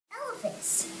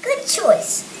Elephants. Good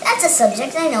choice. That's a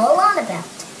subject I know a lot about.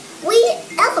 We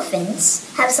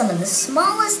elephants have some of the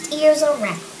smallest ears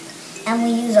around, and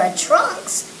we use our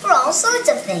trunks for all sorts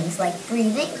of things like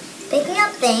breathing, picking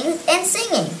up things, and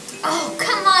singing. Oh,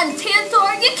 come on,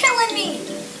 Tantor, you're killing me!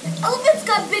 Elephants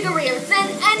got bigger ears than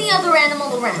any other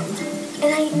animal around.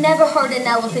 And I ain't never heard an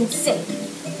elephant sing.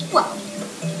 Well,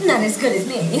 not as good as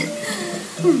me.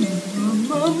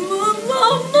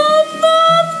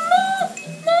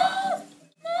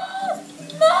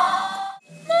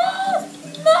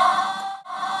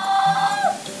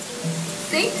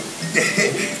 See?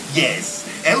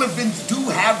 Yes, elephants do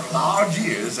have large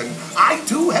ears, and I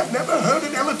too have never heard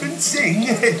an elephant sing.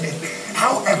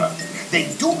 However,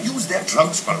 they do use their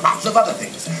trunks for lots of other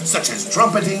things, such as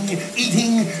trumpeting,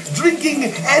 eating, drinking,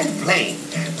 and playing.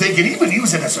 They can even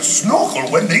use it as a snorkel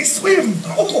when they swim.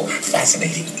 Oh,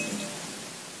 fascinating.